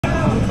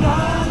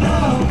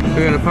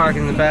We're gonna park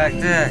in the back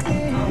deck.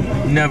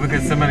 No,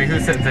 because somebody who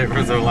said there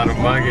was a lot of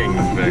muggings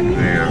back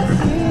there.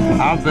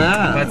 I'll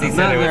bet. But he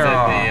said it was at the,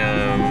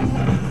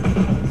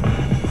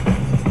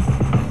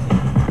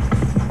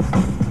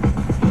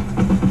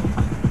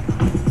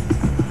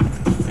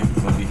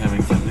 I'll be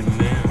having something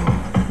now.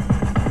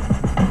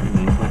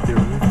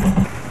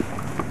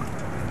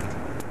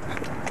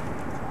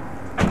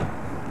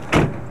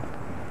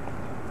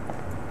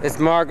 Is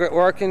Margaret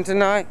working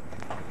tonight?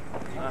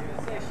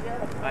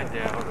 I doubt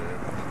it.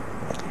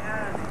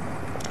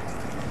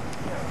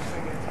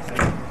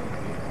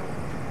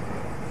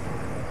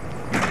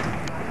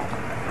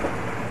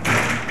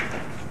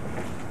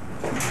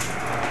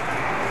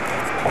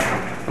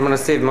 I'm gonna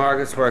see if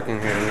Margaret's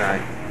working here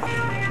tonight.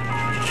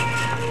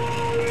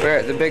 We're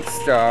at the Big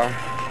Star.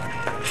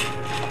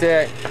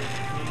 Dick,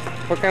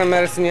 what kind of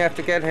medicine you have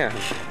to get him?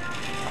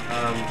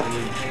 An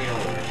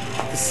inhaler.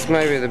 This is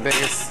maybe the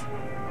biggest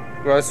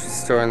grocery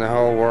store in the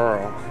whole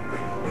world.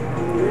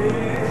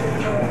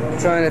 I'm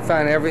trying to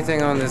find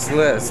everything on this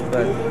list,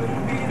 but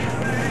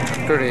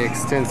pretty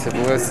extensive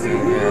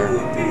listing here.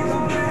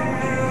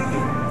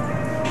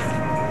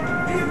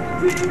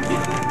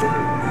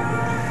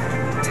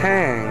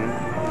 Tang.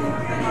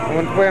 I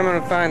wonder where I'm going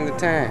to find the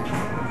Tang.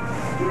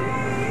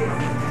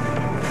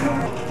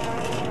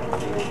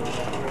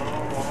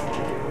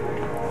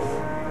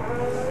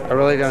 I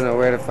really don't know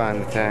where to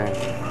find the Tang.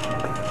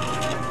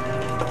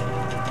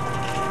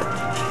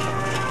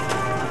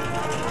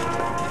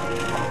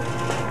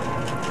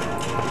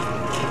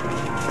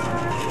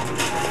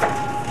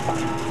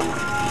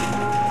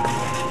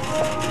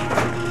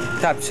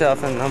 Top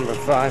shelf in number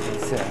 5, he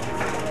said.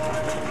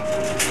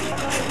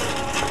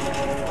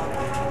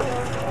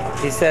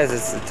 He says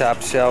it's the top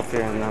shelf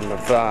here in number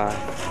 5.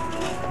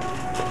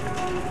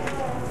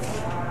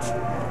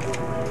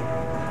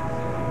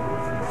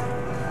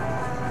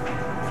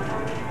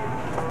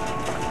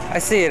 I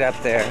see it up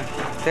there.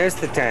 There's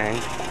the Tang.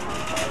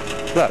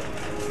 Look.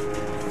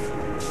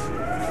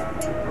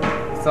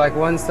 It's like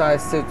one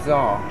size suits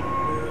all.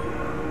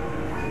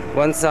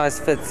 One size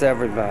fits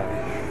everybody.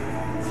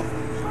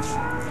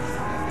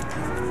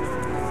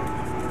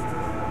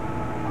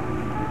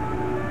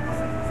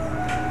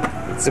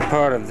 It's a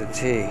part of the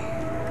tea.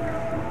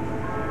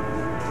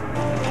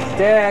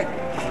 Dick,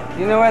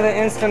 you know where the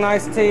instant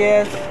iced tea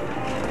is?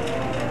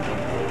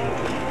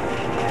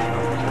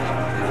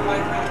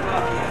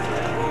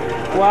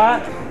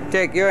 What?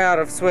 Dick, you're out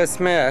of Swiss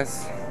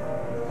Miss.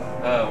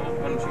 Oh,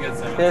 why don't you get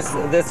some?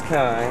 This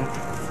kind.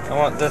 I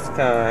want this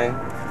kind.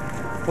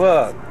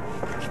 Look,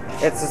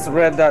 it's this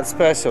red dot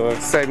special.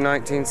 It saved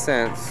 19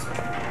 cents.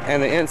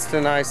 And the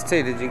instant iced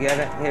tea, did you get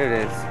it? Here it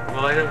is.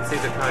 Well, I don't see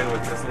the kind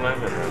with this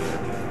lemon in it.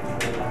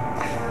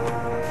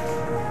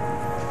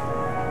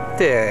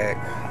 Dick.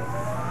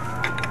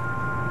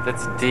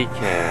 That's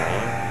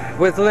decaf.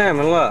 With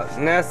lemon, look.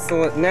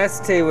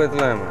 Nest tea with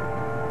lemon.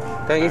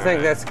 Don't you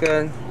think that's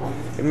good?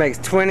 It makes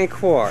 20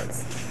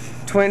 quarts.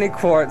 20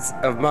 quarts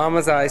of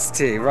Mama's iced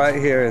tea right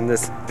here in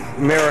this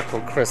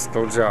miracle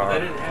crystal jar. I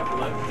didn't have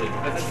Lipton.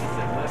 I thought she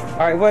said Lipton. All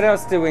right, what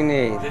else do we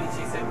need? Did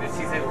she say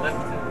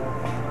Lipton?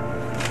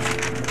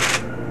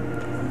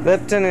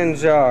 Lipton in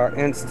jar,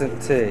 instant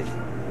tea.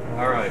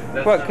 All right.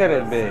 What could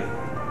it be?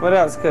 What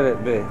else could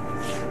it be?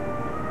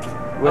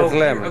 With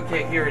lemon.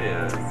 Okay, here it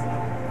is.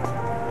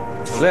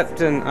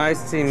 Lipton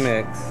iced tea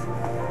mix.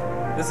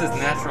 This is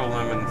natural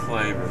lemon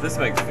flavor. This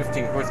makes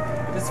 15 quarts.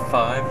 It is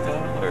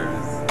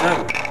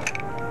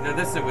 $5. No,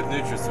 this is with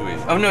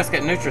NutraSweet. Oh no, it's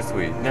got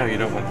NutraSweet. No, you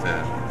don't want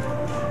that.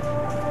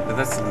 But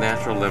that's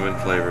natural lemon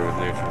flavor with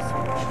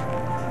NutraSweet.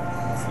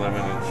 It's lemon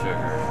and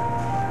sugar.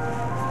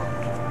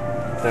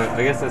 So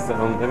I guess that's that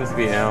must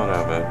be out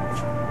of it.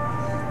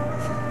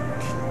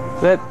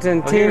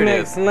 Lipton tea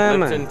mix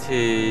lemon. Lipton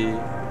tea.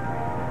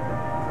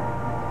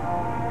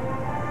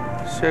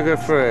 Sugar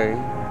free.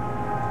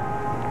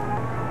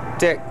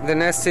 Dick, the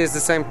Nest tea is the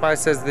same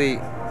price as the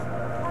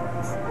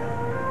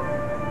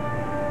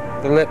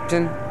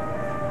Lipton?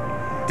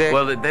 Dick?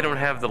 Well, they don't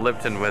have the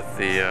Lipton with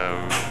the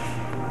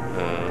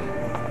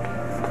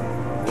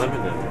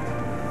lemon in it.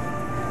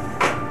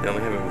 They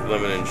only have it with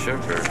lemon and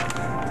sugar.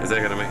 Is that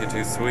going to make it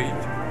too sweet?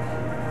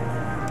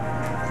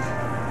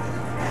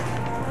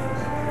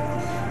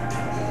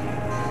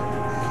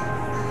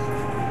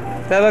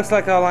 That looks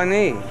like all I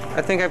need.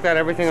 I think I've got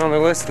everything on the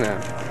list now.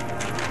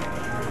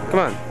 Come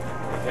on.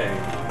 Okay.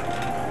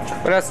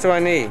 What else do I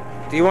need?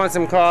 Do you want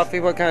some coffee?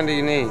 What kind do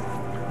you need?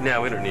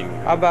 No, we don't need.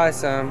 I'll buy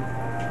some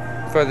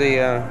for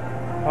the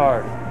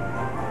party.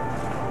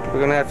 We're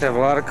gonna have to have a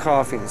lot of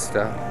coffee and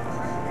stuff.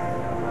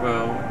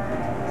 Well,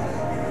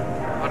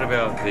 what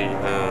about the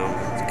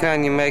the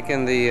kind you make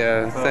in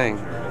the thing?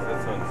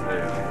 That's on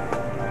sale.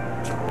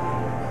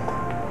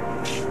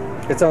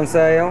 It's on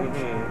sale?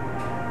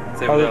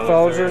 Mm-hmm. Are the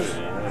Folgers?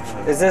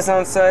 Is this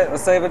on sale?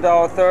 Save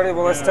 $1.30?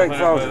 Well, let's take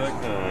Folgers.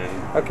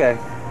 Okay.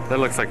 That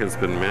looks like it's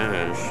been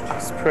mashed.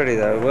 It's pretty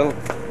though. Well,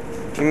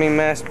 you mean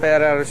mashed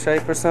bad out of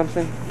shape or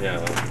something?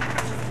 Yeah.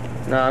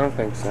 No, I don't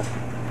think so.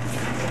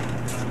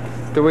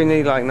 Do we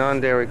need like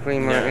non-dairy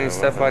cream or any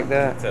stuff like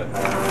that? That's it.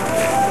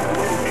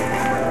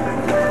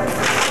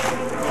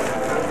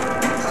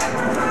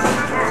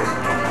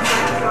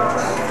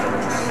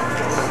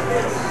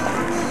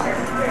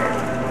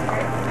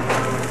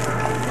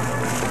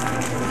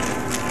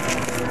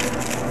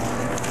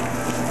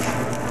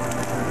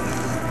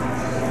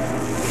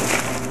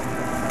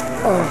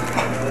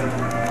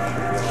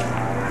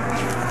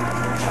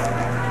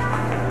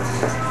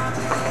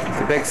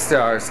 The big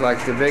stars,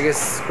 like the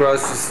biggest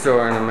grocery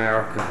store in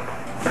America.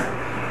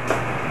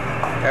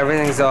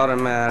 Everything's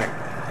automatic.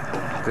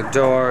 The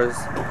doors.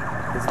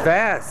 It's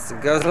vast.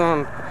 It goes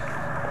on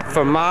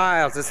for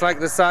miles. It's like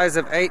the size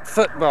of 8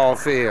 football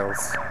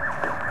fields.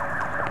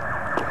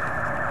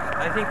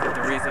 I think that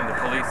the reason the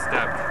police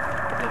stopped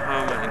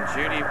Lahoma and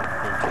Judy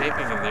from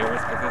taping in there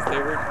was because they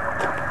were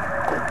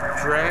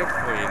drag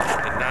queens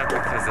and not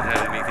because it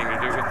had anything to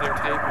do with their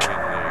taping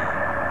in there.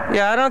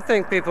 Yeah, I don't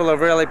think people are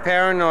really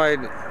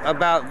paranoid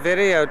about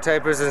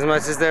videotapers as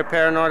much as they're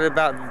paranoid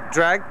about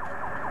drag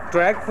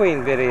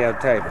queen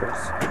videotapers.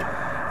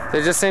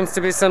 There just seems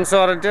to be some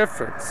sort of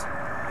difference.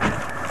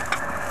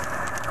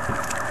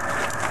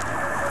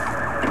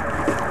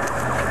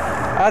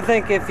 I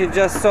think if you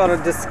just sort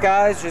of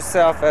disguise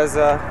yourself as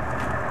a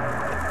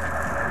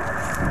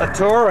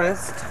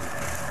tourist,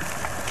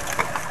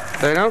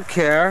 they don't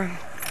care.